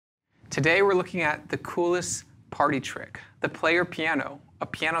Today we're looking at the coolest party trick, the player piano, a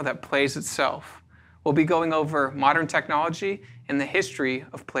piano that plays itself. We'll be going over modern technology and the history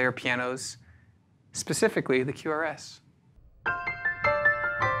of player pianos, specifically the QRS.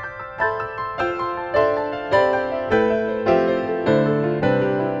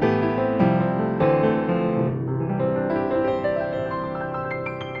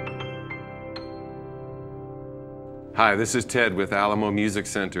 Hi, this is Ted with Alamo Music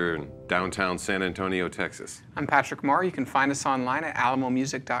Center in downtown San Antonio, Texas. I'm Patrick Marr. You can find us online at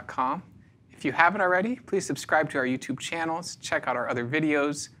alamomusic.com. If you haven't already, please subscribe to our YouTube channels, check out our other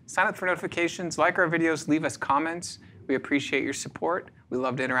videos, sign up for notifications, like our videos, leave us comments. We appreciate your support. We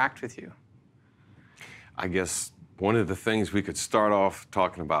love to interact with you. I guess one of the things we could start off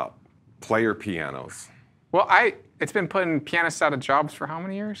talking about, player pianos. Well, it's been putting pianists out of jobs for how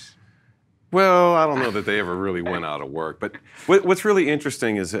many years? Well, I don't know that they ever really went out of work, but what's really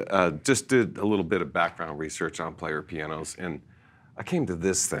interesting is just did a little bit of background research on player pianos, and I came to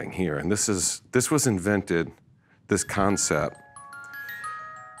this thing here, and this was invented, this concept,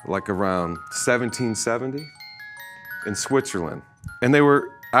 like around 1770 in Switzerland, and they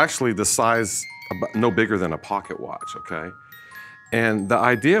were actually the size no bigger than a pocket watch, okay? And the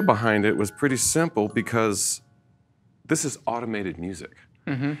idea behind it was pretty simple because this is automated music.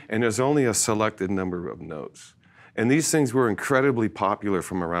 Mm-hmm. And there's only a selected number of notes. And these things were incredibly popular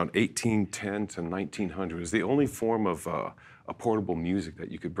from around 1810 to 1900. It was the only form of a portable music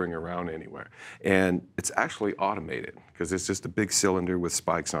that you could bring around anywhere. And it's actually automated because it's just a big cylinder with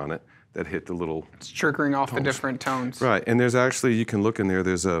spikes on it that hit the little It's triggering off tones. the different tones. Right, and there's actually, you can look in there,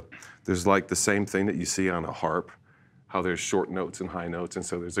 there's like the same thing that you see on a harp, how there's short notes and high notes, and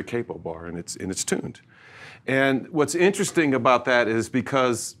so there's a capo bar and it's tuned. And what's interesting about that is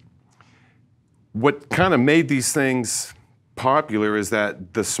because what kind of made these things popular is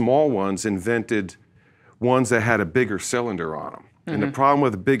that the small ones invented ones that had a bigger cylinder on them. Mm-hmm. And the problem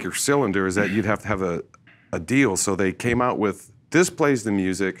with a bigger cylinder is that you'd have to have a deal. So they came out with, this plays the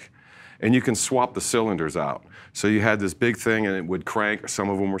music, and you can swap the cylinders out. So you had this big thing, and it would crank, or some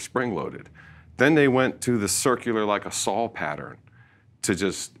of them were spring-loaded. Then they went to the circular, like a saw pattern, to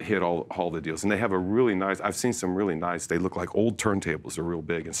just hit all the deals. And they have a really nice, I've seen some really nice, they look like old turntables, they're real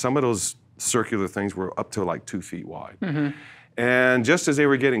big. And some of those circular things were up to like 2 feet wide. Mm-hmm. And just as they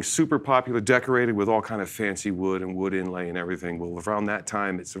were getting super popular, decorated with all kind of fancy wood and wood inlay and everything, well, around that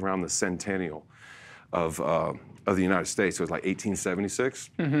time, it's around the centennial of the United States. So it was like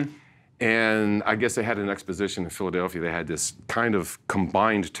 1876. Mm-hmm. And I guess they had an exposition in Philadelphia. They had this kind of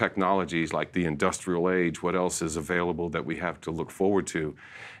combined technologies like the industrial age, what else is available that we have to look forward to,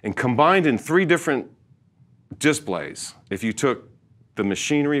 and combined in 3 different displays. If you took the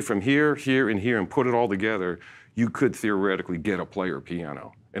machinery from here, here, and here and put it all together, you could theoretically get a player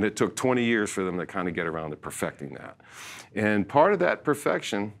piano. And it took 20 years for them to kind of get around to perfecting that. And part of that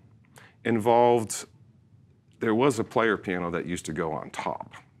perfection involved, there was a player piano that used to go on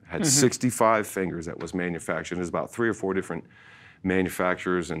top. Had 65 fingers that was manufactured. There's about 3 or 4 different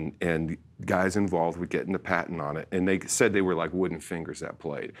manufacturers and guys involved with getting the patent on it. And they said they were like wooden fingers that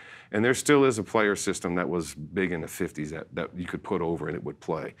played. And there still is a player system that was big in the 50s that you could put over and it would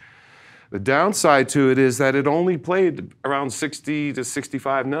play. The downside to it is that it only played around 60 to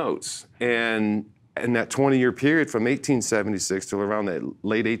 65 notes. And in that 20-year period from 1876 till around the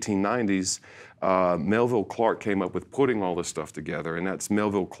late 1890s, Melville Clark came up with putting all this stuff together, and that's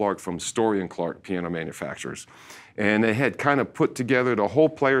Melville Clark from Story & Clark Piano Manufacturers. And they had kind of put together the whole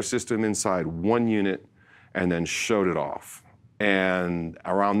player system inside one unit and then showed it off. And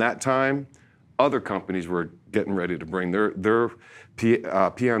around that time, other companies were getting ready to bring their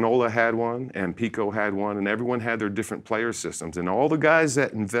Pianola had one, and Pico had one, and everyone had their different player systems. And all the guys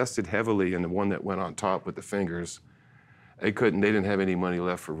that invested heavily in the one that went on top with the fingers, they didn't have any money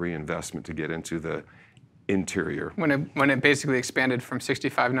left for reinvestment to get into the interior. When it basically expanded from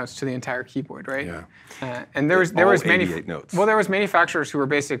 65 notes to the entire keyboard, right? Yeah. And there was 88 notes. Well, there was manufacturers who were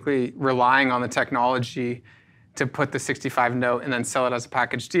basically relying on the technology to put the 65 note and then sell it as a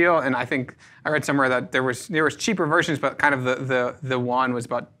package deal. And I think I read somewhere that there was cheaper versions, but kind of the one was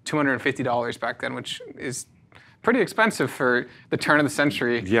about $250 back then, which is pretty expensive for the turn of the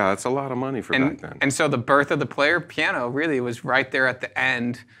century. Yeah, that's a lot of money for back then. And so the birth of the player piano really was right there at the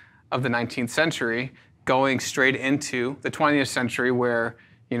end of the 19th century, going straight into the 20th century, where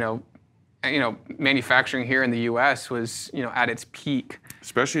manufacturing here in the U.S. was at its peak,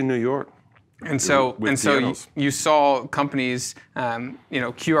 especially in New York. And so you saw companies,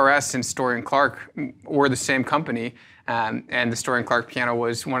 QRS and Story & Clark were the same company, and the Story & Clark piano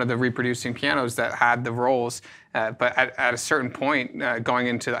was one of the reproducing pianos that had the rolls. But at a certain point, going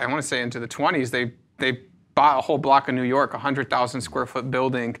into, I want to say into the 20s, they bought a whole block of New York, a 100,000 square foot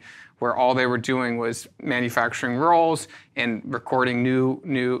building, where all they were doing was manufacturing rolls and recording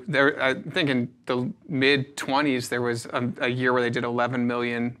new. I think in the mid 20s there was a year where they did 11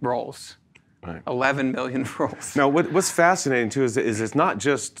 million rolls. Right. 11 million rolls. Now, what's fascinating too is it's not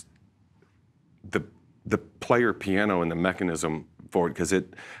just the player piano and the mechanism for it, because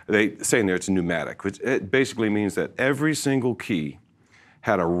they say in there it's pneumatic, which it basically means that every single key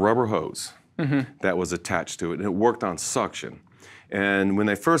had a rubber hose that was attached to it, and it worked on suction. And when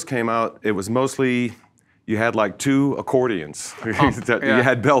they first came out, it was mostly, you had like 2 accordions. You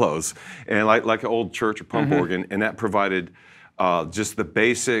had bellows, and like an old church or pump organ, and that provided just the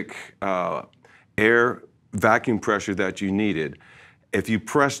basic air vacuum pressure that you needed. If you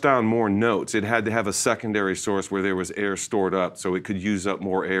pressed down more notes, it had to have a secondary source where there was air stored up, so it could use up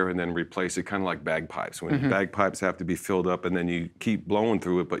more air and then replace it, kind of like bagpipes. When bagpipes have to be filled up and then you keep blowing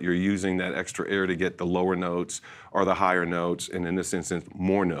through it, but you're using that extra air to get the lower notes or the higher notes, and in this instance,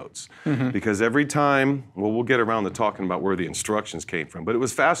 more notes. Because every time, well, we'll get around to talking about where the instructions came from, but it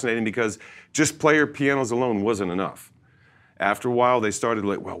was fascinating because just player pianos alone wasn't enough. After a while, they started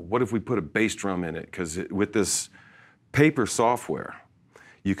like, well, what if we put a bass drum in it? Because with this paper software,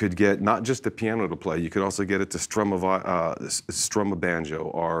 you could get not just the piano to play, you could also get it to strum a banjo,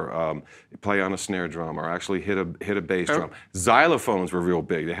 or play on a snare drum, or actually hit a bass drum. Xylophones were real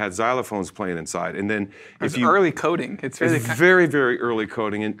big. They had xylophones playing inside. And then it's early coding. It's very, very early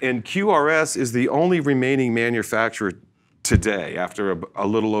coding. And QRS is the only remaining manufacturer today, after a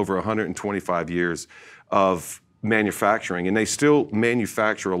little over 125 years of manufacturing. And they still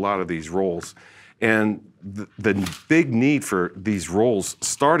manufacture a lot of these rolls. And the big need for these rolls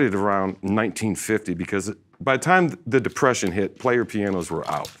started around 1950, because by the time the Depression hit, player pianos were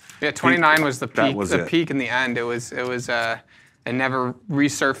out. Yeah, 29 was the peak. That was the peak in the end. It never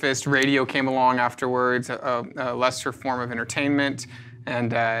resurfaced. Radio came along afterwards, a lesser form of entertainment,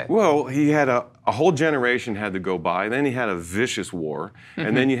 and well, he had a whole generation had to go by. Then he had a vicious war,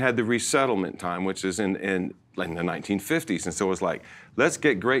 and then you had the resettlement time, which is in the 1950s. And so it was like, let's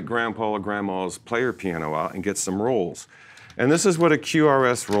get great-grandpa or grandma's player piano out and get some rolls. And this is what a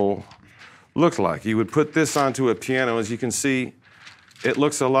QRS roll looked like. You would put this onto a piano. As you can see, it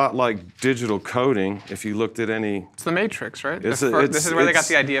looks a lot like digital coding if you looked at any... It's the Matrix, right? This is where they got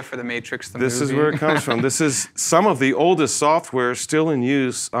the idea for the Matrix, the movie. This is where it comes from. This is some of the oldest software still in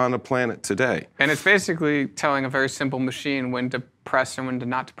use on the planet today. And it's basically telling a very simple machine when to press and when to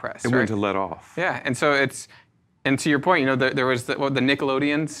not to press, and when to let off. Yeah, and so it's... And to your point, there was the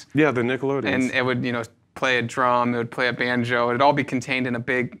Nickelodeons. Yeah, the Nickelodeons. And it would, play a drum, it would play a banjo, it'd all be contained in a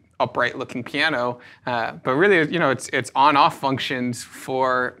big, upright-looking piano. But really, it's on-off functions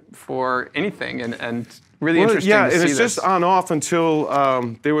for anything, and really interesting to see this. Yeah, and it's just on-off until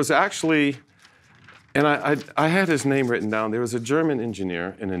there was actually, and I had his name written down. There was a German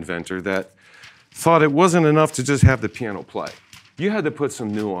engineer, an inventor, that thought it wasn't enough to just have the piano play. You had to put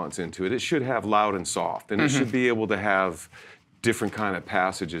some nuance into it. It should have loud and soft, and it should be able to have different kind of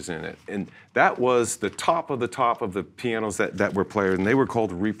passages in it. And that was the top of the pianos that were played, and they were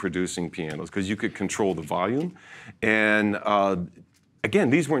called reproducing pianos because you could control the volume. And again,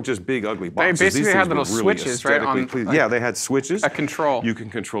 these weren't just big, ugly boxes. They basically these had little switches, right? Yeah, they had switches. A control. You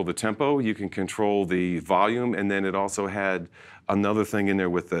can control the tempo, you can control the volume, and then it also had another thing in there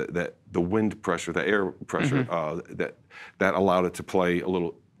with the wind pressure, the air pressure, that allowed it to play a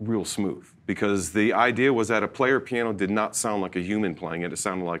little real smooth. Because the idea was that a player piano did not sound like a human playing it, it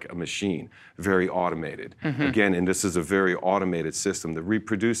sounded like a machine, very automated. Again, and this is a very automated system. The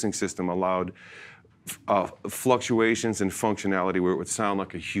reproducing system allowed fluctuations in functionality where it would sound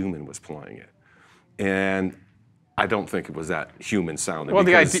like a human was playing it. And I don't think it was that human sounding. Well,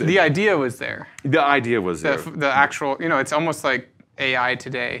 the idea was there. The idea was there. The actual, it's almost like AI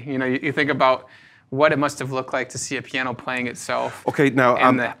today. You think about what it must have looked like to see a piano playing itself. Okay, now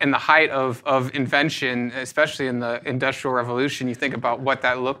in the height of invention, especially in the Industrial Revolution, you think about what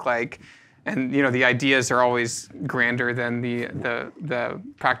that looked like, and the ideas are always grander than the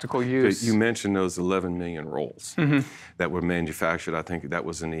practical use. You mentioned those 11 million rolls that were manufactured. I think that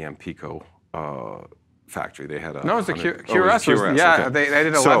was in the Ampico factory. They had a no, it's the QRS. Yeah, okay. They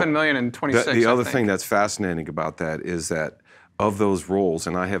did 11 million in 26. The other thing that's fascinating about that is that of those rolls,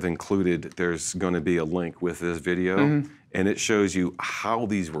 and I have included, there's going to be a link with this video, and it shows you how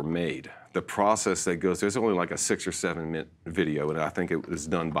these were made the process that goes. There's only like a 6 or 7 minute video, and I think it was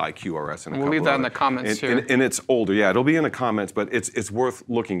done by QRS. And we'll leave that in the comments here. And it's older, yeah. It'll be in the comments, but it's worth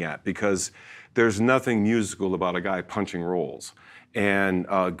looking at because there's nothing musical about a guy punching rolls. And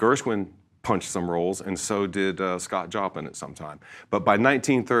Gershwin punched some rolls, and so did Scott Joplin at some time. But by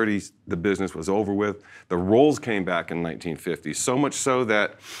 1930s, the business was over with. The rolls came back in 1950, so much so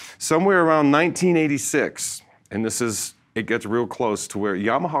that somewhere around 1986, and it gets real close to where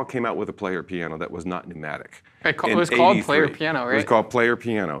Yamaha came out with a player piano that was not pneumatic. It was called Player Piano, right? It was called Player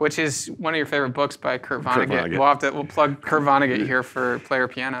Piano. Which is one of your favorite books by Kurt Vonnegut. We'll plug Kurt Vonnegut here for Player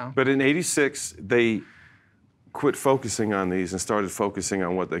Piano. But in '86, they quit focusing on these and started focusing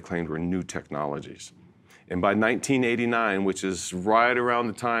on what they claimed were new technologies. And by 1989, which is right around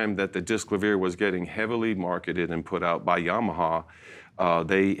the time that the Disklavier was getting heavily marketed and put out by Yamaha,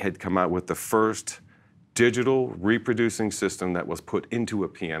 they had come out with the first digital reproducing system that was put into a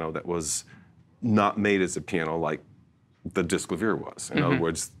piano that was not made as a piano like the Disklavier was. In other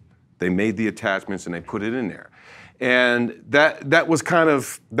words, they made the attachments and they put it in there. And that was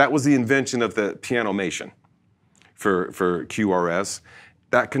the invention of the pianomation for QRS.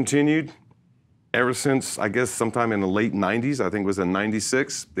 That continued ever since, I guess, sometime in the late 90s. I think it was in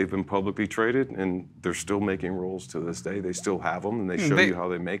 '96. They've been publicly traded, and they're still making rolls to this day. They still have them, and they show you how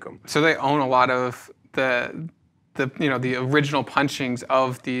they make them. So they own a lot of the original punchings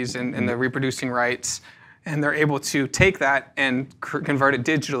of these and the reproducing rights, and they're able to take that and convert it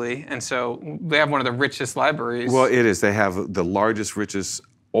digitally. And so they have one of the richest libraries. Well, it is. They have the largest, richest,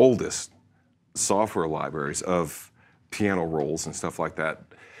 oldest software libraries of piano rolls and stuff like that.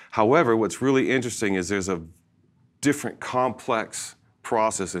 However, what's really interesting is there's a different complex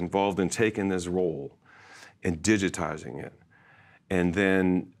process involved in taking this roll and digitizing it and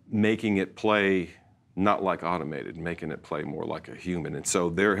then making it play not like automated, making it play more like a human. And so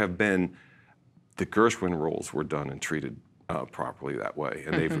there have been, the Gershwin rolls were done and treated properly that way.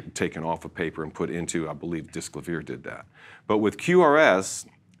 And they've taken off of paper and put into, I believe Disklavier did that. But with QRS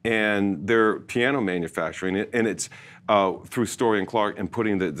and their piano manufacturing, and it's through Story and Clark and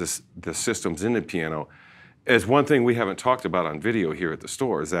putting the systems in the piano, as one thing we haven't talked about on video here at the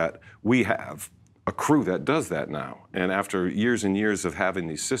store is that we have a crew that does that now. And after years and years of having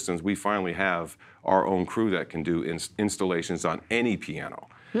these systems, we finally have our own crew that can do installations on any piano.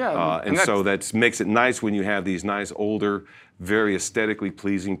 Yeah, and so that makes it nice when you have these nice, older, very aesthetically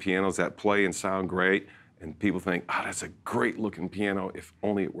pleasing pianos that play and sound great. And people think, that's a great looking piano if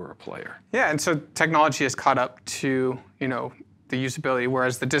only it were a player. Yeah, and so technology has caught up to, the usability,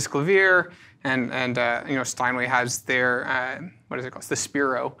 whereas the Disklavier and Steinway has their, what is it called, the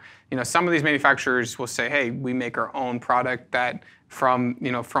Spiro. Some of these manufacturers will say, hey, we make our own product that from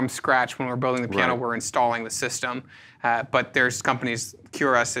scratch when we're building the piano, we're installing the system. But there's companies,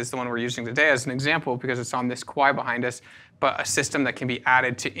 QRS is the one we're using today as an example because it's on this Kwai behind us, but a system that can be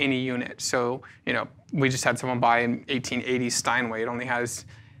added to any unit. So, we just had someone buy an 1880 Steinway. It only has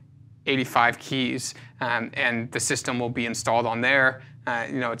 85 keys, and the system will be installed on there.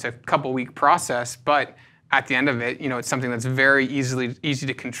 It's a couple-week process, but at the end of it, it's something that's very easy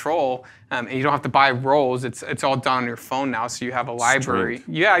to control, and you don't have to buy rolls. It's all done on your phone now, so you have a library.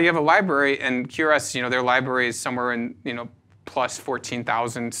 Strength. Yeah, you have a library, and QRS, their library is somewhere in plus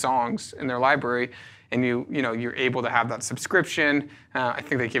 14,000 songs in their library, and you're able to have that subscription. I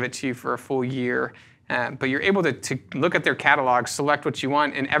think they give it to you for a full year, but you're able to look at their catalog, select what you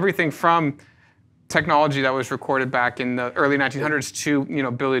want, and everything from technology that was recorded back in the early 1900s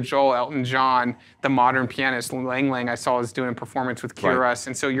to Billy Joel, Elton John, the modern pianist Lang Lang I saw is doing a performance with QRS,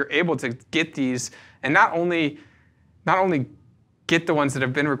 and so you're able to get these and not only get the ones that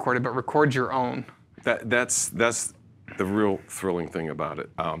have been recorded, but record your own. That's the real thrilling thing about it.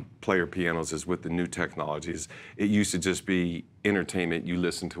 Player pianos is with the new technologies. It used to just be entertainment. You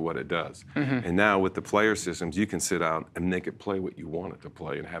listen to what it does. And now with the player systems, you can sit down and make it play what you want it to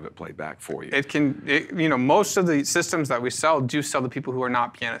play and have it play back for you. It can, most of the systems that we sell do sell to people who are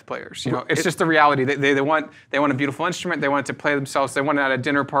not piano players. It's just the reality. They want a beautiful instrument. They want it to play themselves. They want it at a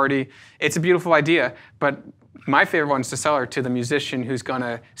dinner party. It's a beautiful idea, but my favorite ones to sell are to the musician who's going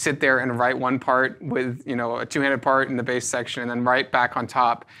to sit there and write one part with a two-handed part in the bass section and then write back on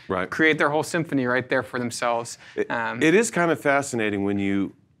top. Right. Create their whole symphony right there for themselves. It is kind of fascinating when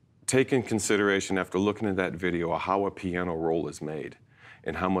you take in consideration after looking at that video how a piano roll is made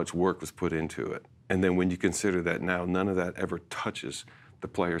and how much work was put into it. And then when you consider that now none of that ever touches the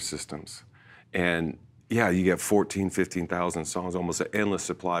player systems. And yeah, you get 14, 15,000 songs, almost an endless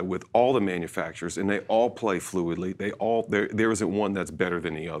supply with all the manufacturers, and they all play fluidly. There isn't one that's better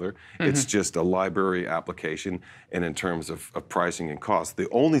than the other. It's just a library application, and in terms of pricing and cost. The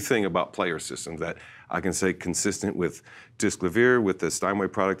only thing about player systems that I can say consistent with Disclavier, with the Steinway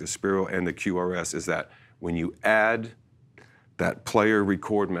product, the Spiro, and the QRS is that when you add that player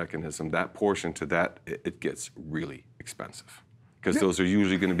record mechanism, that portion to that, it gets really expensive, because those are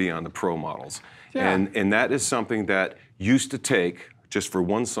usually going to be on the pro models. Yeah. And that is something that used to take, just for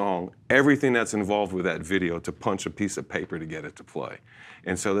one song, everything that's involved with that video to punch a piece of paper to get it to play.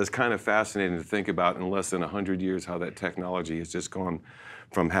 And so that's kind of fascinating to think about in less than 100 years how that technology has just gone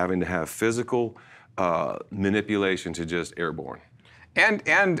from having to have physical manipulation to just airborne.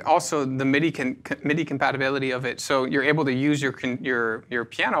 And also the MIDI compatibility of it. So you're able to use your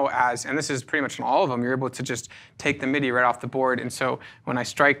piano as, and this is pretty much on all of them, you're able to just take the MIDI right off the board. And so when I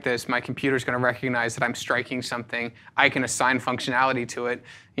strike this, my computer's going to recognize that I'm striking something. I can assign functionality to it.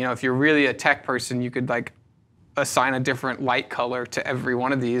 You know, if you're really a tech person, you could like assign a different light color to every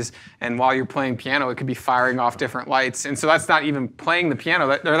one of these, and while you're playing piano, it could be firing off different lights. And so that's not even playing the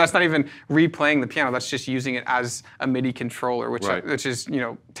piano, that's not even replaying the piano, that's just using it as a MIDI controller, which is, you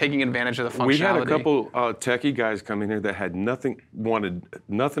know, taking advantage of the functionality. We had a couple techie guys come in here that had wanted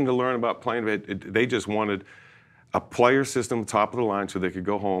nothing to learn about playing. They just wanted a player system, top of the line, so they could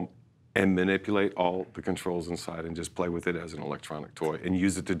go home and manipulate all the controls inside and just play with it as an electronic toy and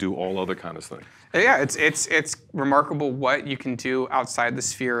use it to do all other kind of things. Yeah, it's remarkable what you can do outside the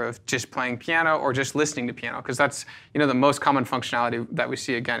sphere of just playing piano or just listening to piano, because that's, you know, the most common functionality that we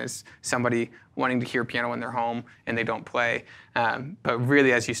see, again, is somebody wanting to hear piano in their home and they don't play. But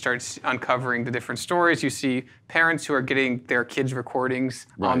really, as you start uncovering the different stories, you see parents who are getting their kids' recordings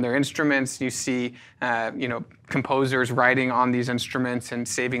on their instruments. You see, you know, composers writing on these instruments and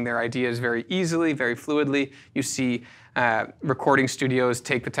saving their ideas very easily, very fluidly. You see recording studios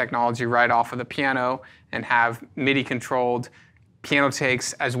take the technology right off of the piano and have MIDI-controlled piano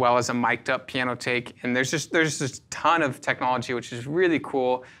takes as well as a mic'd up piano take. And there's just a ton of technology, which is really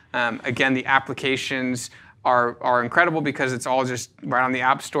cool. Again, the applications are incredible because it's all just right on the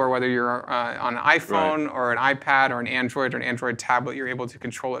App Store, whether you're on an iPhone or an iPad or an Android tablet, you're able to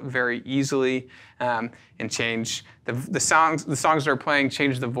control it very easily and change the songs that are playing,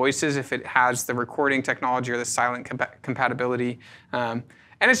 change the voices if it has the recording technology or the silent compatibility. And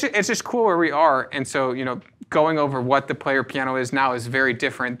it's just cool where we are. And so, you know, going over what the player piano is now is very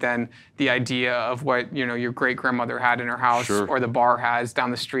different than the idea of what, you know, your great-grandmother had in her house or the bar has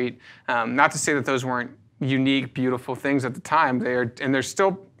down the street. Not to say that those weren't unique, beautiful things at the time. And there's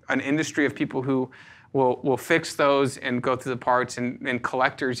still an industry of people who will fix those and go through the parts, and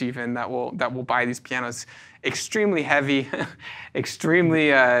collectors even that will buy these pianos. Extremely heavy, extremely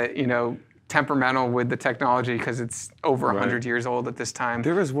you know, temperamental with the technology because it's over 100 years old at this time.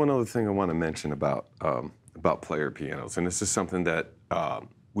 There is one other thing I want to mention about player pianos, and this is something that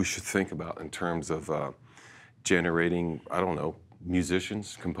we should think about in terms of generating, I don't know,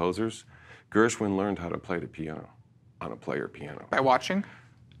 musicians, composers. Gershwin learned how to play the piano on a player piano. By watching?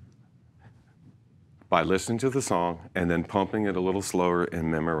 By listening to the song and then pumping it a little slower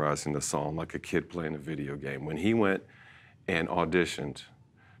and memorizing the song like a kid playing a video game. When he went and auditioned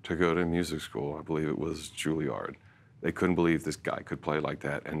to go to music school, I believe it was Juilliard, they couldn't believe this guy could play like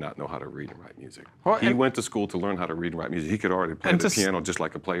that and not know how to read and write music. Well, he went to school to learn how to read and write music. He could already play the piano just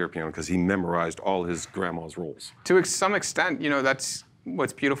like a player piano because he memorized all his grandma's rolls. To some extent, you know, that's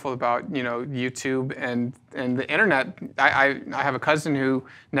what's beautiful about, you know, YouTube and the internet. I have a cousin who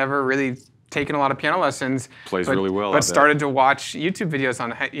never really taken a lot of piano lessons, plays really well, but started to watch YouTube videos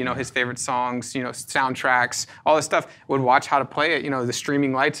on, you know, his favorite songs, you know, soundtracks, all this stuff. Would watch how to play it, you know, the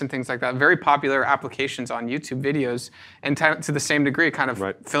streaming lights and things like that. Very popular applications on YouTube videos, and to the same degree, kind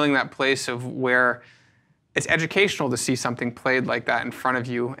of filling that place of where it's educational to see something played like that in front of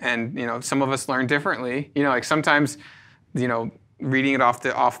you. And, you know, some of us learn differently. You know, like sometimes, you know, reading it off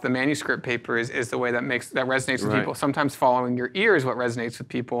the manuscript paper is the way that resonates with people. Sometimes following your ear is what resonates with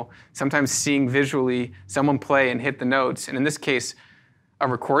people. Sometimes seeing visually someone play and hit the notes, and in this case, a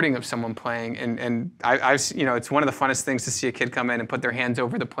recording of someone playing. And I've you know, it's one of the funnest things to see a kid come in and put their hands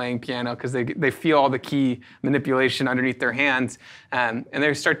over the playing piano because they feel all the key manipulation underneath their hands, and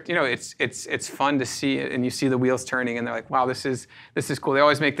they start, you know, it's fun to see it, and you see the wheels turning, and they're like, wow, this is cool. They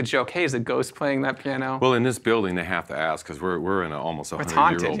always make the joke, hey, is a ghost playing that piano? Well, in this building, they have to ask because we're in an almost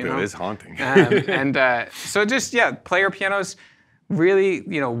 100-year-old building. It's haunting. So just player pianos. Really,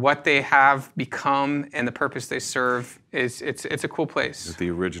 you know, what they have become and the purpose they serve it's a cool place. The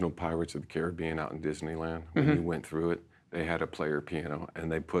original Pirates of the Caribbean out in Disneyland, when you went through it, they had a player piano, and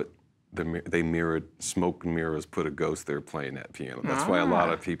they put they mirrored smoke and mirrors, put a ghost there playing that piano. That's why a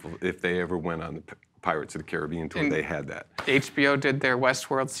lot of people, if they ever went on the Pirates of the Caribbean tour, they had that. HBO did their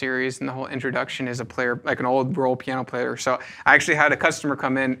Westworld series, and the whole introduction is a player, like an old roll piano player. So I actually had a customer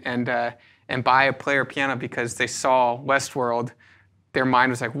come in and buy a player piano because they saw Westworld. Their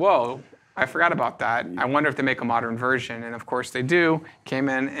mind was like, whoa, I forgot about that. I wonder if they make a modern version. And of course they do. Came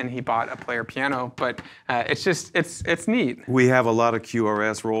in and he bought a player piano. But it's neat. We have a lot of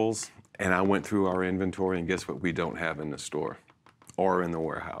QRS rolls, and I went through our inventory, and guess what we don't have in the store or in the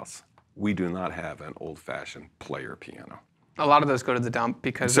warehouse? We do not have an old-fashioned player piano. A lot of those go to the dump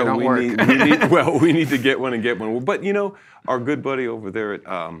because they don't work. We need to get one and get one. But you know, our good buddy over there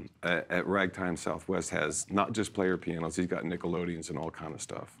at Ragtime Southwest has not just player pianos. He's got Nickelodeons and all kind of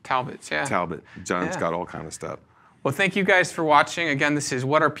stuff. Talbots, yeah. Talbot. John's got all kind of stuff. Well, thank you guys for watching. Again, this is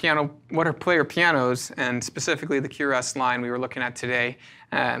what are player pianos, and specifically the QRS line we were looking at today.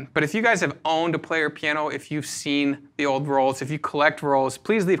 But if you guys have owned a player piano, if you've seen the old rolls, if you collect rolls,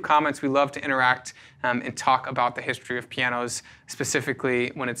 please leave comments. We love to interact and talk about the history of pianos, specifically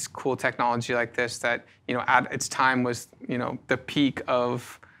when it's cool technology like this that, you know, at its time was, you know, the peak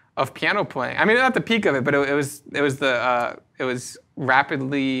of piano playing. I mean, not the peak of it, but it was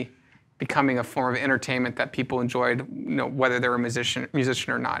rapidly becoming a form of entertainment that people enjoyed, you know, whether they were a musician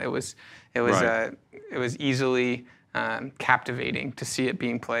or not. It was easily captivating to see it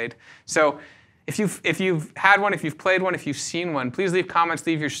being played. So if you've had one, if you've played one, if you've seen one, please leave comments,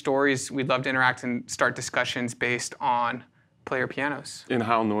 leave your stories. We'd love to interact and start discussions based on player pianos. And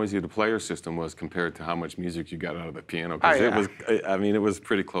how noisy the player system was compared to how much music you got out of the piano. Because it was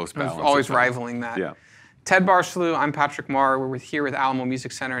pretty close balance. It was always rivaling that. Yeah. Ted Barslew, I'm Patrick Marr. We're here with Alamo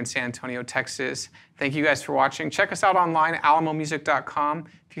Music Center in San Antonio, Texas. Thank you guys for watching. Check us out online at alamomusic.com.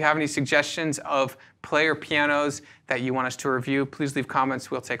 If you have any suggestions of player pianos that you want us to review, please leave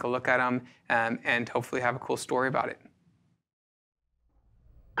comments. We'll take a look at them and hopefully have a cool story about it.